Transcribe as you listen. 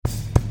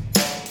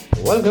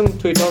Welcome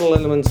to Eternal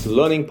Elements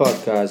Learning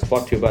Podcast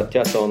brought to you by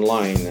Atyasa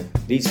Online.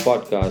 These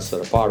podcasts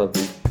are a part of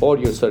the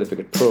audio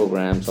certificate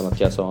programs on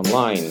Atyasa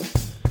Online.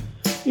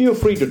 You're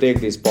free to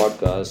take these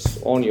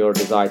podcasts on your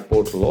desired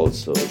portal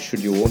also, should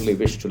you only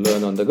wish to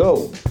learn on the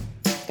go.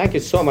 Thank you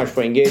so much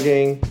for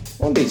engaging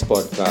on these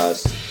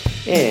podcasts,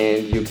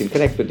 and you can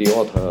connect with the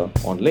author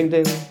on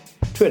LinkedIn,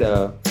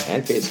 Twitter,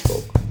 and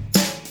Facebook.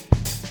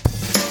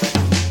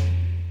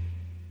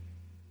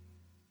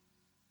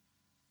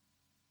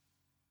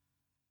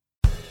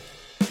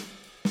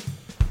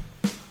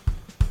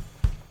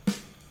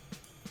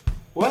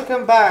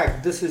 Welcome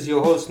back. This is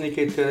your host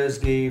Niket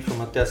Karesgi from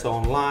Atyasa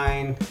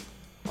Online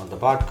on the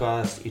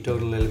podcast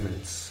Eternal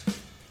Elements.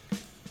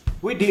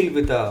 We deal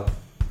with a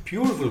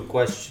beautiful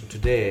question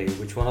today,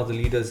 which one of the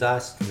leaders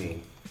asked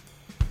me.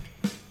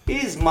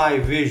 Is my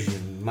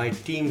vision, my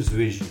team's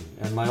vision,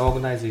 and my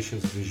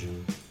organization's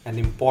vision an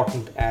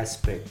important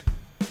aspect?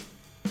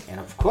 And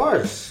of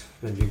course,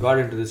 when we got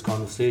into this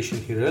conversation,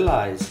 he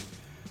realized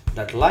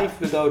that life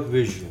without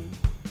vision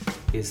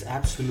is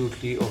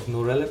absolutely of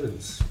no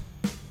relevance.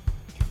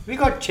 We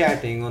got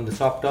chatting on the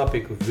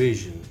topic of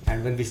vision,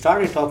 and when we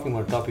started talking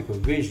about the topic of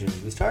vision,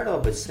 we started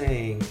off by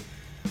saying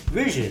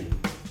vision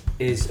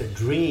is a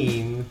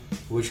dream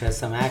which has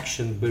some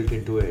action built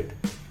into it.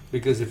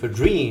 Because if a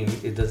dream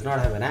it does not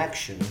have an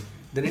action,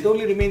 then it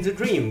only remains a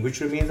dream which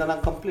remains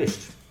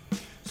unaccomplished.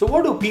 So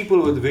what do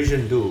people with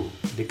vision do?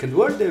 They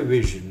convert their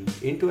vision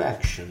into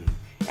action,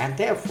 and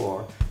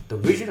therefore the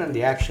vision and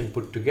the action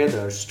put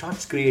together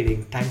starts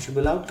creating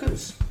tangible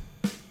outcomes.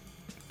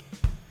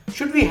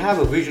 Should we have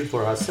a vision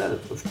for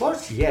ourselves? Of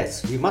course,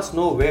 yes. We must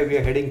know where we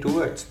are heading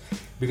towards.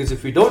 Because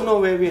if we don't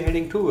know where we are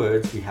heading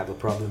towards, we have a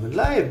problem in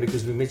life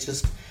because we may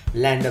just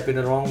land up in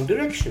the wrong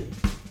direction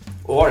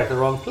or at the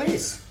wrong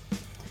place.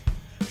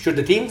 Should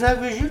the teams have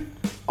vision?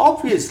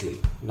 Obviously.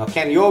 Now,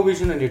 can your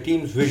vision and your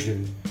team's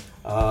vision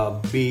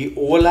be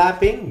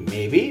overlapping?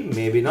 Maybe,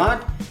 maybe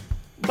not.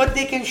 But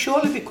they can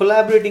surely be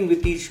collaborating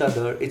with each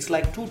other. It's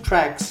like two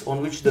tracks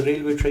on which the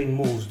railway train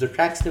moves. The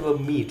tracks never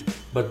meet,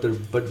 but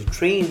the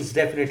trains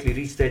definitely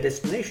reach their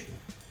destination.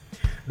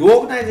 Do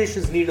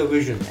organizations need a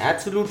vision?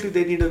 Absolutely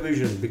they need a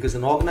vision, because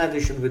an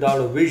organization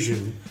without a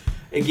vision,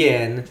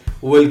 again,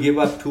 will give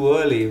up too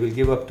early, will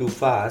give up too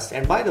fast.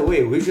 And by the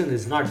way, vision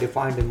is not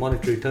defined in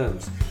monetary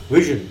terms.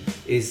 Vision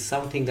is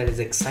something that is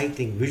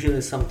exciting. Vision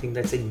is something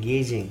that's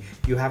engaging.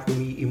 You have to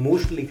be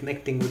emotionally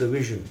connecting with a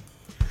vision.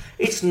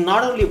 It's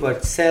not only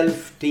about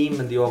self, team,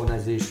 and the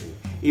organization.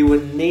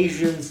 Even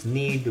nations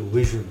need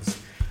visions.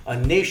 A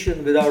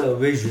nation without a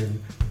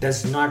vision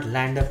does not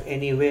land up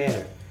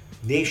anywhere.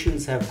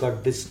 Nations have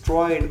got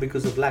destroyed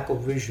because of lack of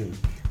vision.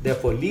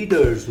 Therefore,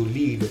 leaders who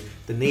lead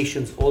the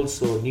nations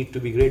also need to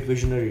be great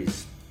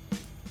visionaries.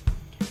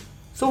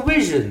 So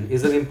vision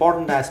is an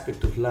important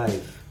aspect of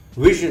life.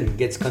 Vision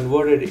gets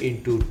converted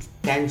into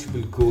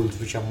tangible goals,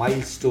 which are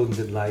milestones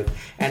in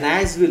life. And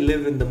as we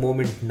live in the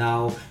moment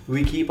now,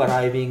 we keep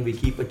arriving, we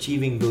keep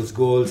achieving those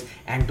goals,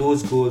 and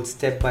those goals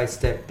step by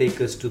step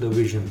take us to the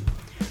vision.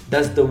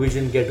 Does the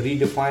vision get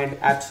redefined?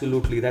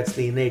 Absolutely. That's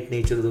the innate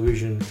nature of the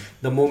vision.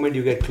 The moment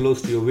you get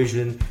close to your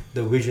vision,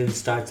 the vision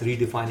starts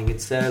redefining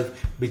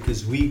itself,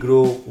 because we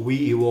grow, we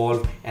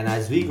evolve, and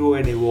as we grow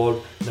and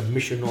evolve, the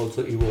mission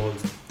also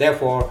evolves.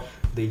 Therefore,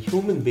 the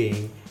human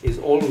being is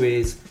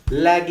always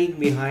lagging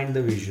behind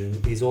the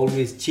vision, is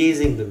always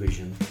chasing the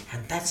vision,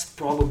 and that's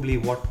probably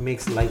what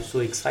makes life so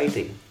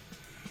exciting.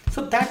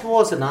 So that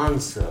was an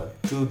answer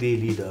to the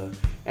leader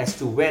as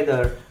to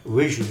whether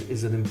vision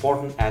is an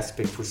important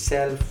aspect for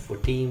self, for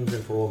teams,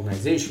 and for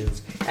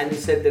organizations, and he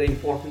said they're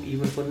important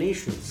even for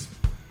nations.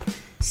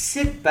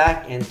 Sit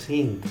back and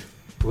think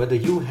whether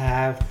you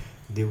have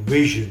the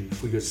vision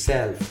for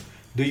yourself.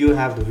 Do you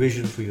have the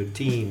vision for your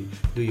team?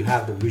 Do you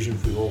have the vision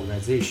for your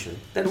organization?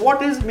 Then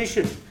what is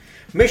mission?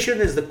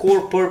 Mission is the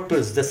core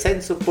purpose. The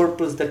sense of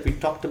purpose that we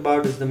talked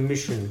about is the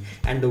mission.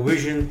 And the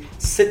vision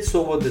sits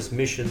over this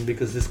mission,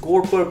 because this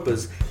core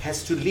purpose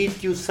has to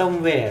lead you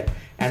somewhere.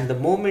 And the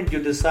moment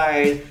you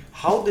decide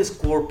how this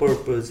core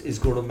purpose is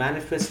going to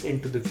manifest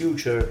into the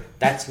future,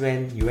 that's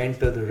when you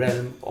enter the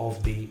realm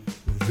of the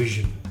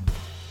vision.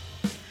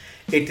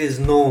 It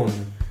is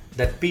known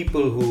that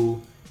people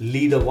who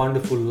lead a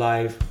wonderful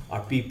life are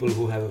people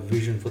who have a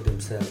vision for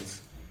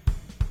themselves.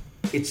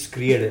 It's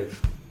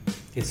creative,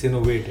 it's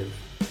innovative,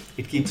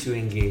 it keeps you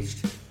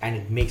engaged, and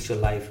it makes your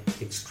life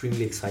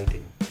extremely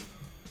exciting.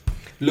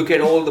 Look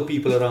at all the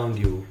people around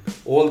you,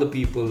 all the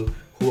people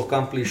who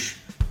accomplish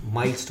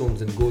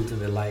milestones and goals in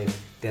their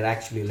life. They're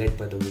actually led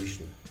by the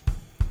vision.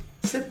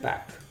 Sit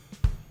back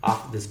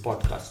after this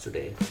podcast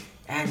today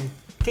and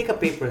take a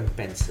paper and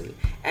pencil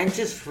and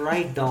just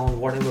write down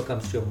whatever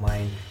comes to your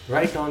mind.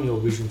 Write down your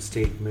vision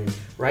statement,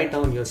 write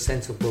down your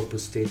sense of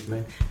purpose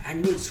statement,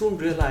 and you'll soon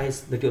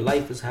realize that your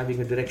life is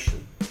having a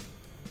direction.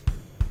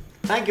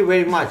 Thank you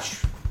very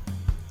much.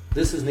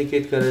 This is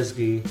Niket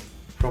Karesgi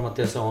from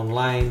Atyasa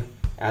Online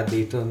at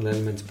the Eternal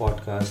Elements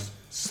podcast,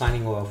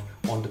 signing off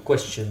on the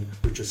question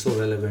which is so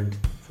relevant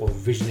for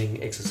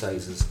visioning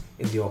exercises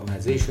in the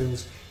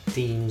organizations,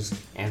 teams,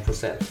 and for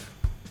self.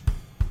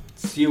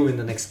 See you in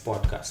the next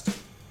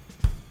podcast.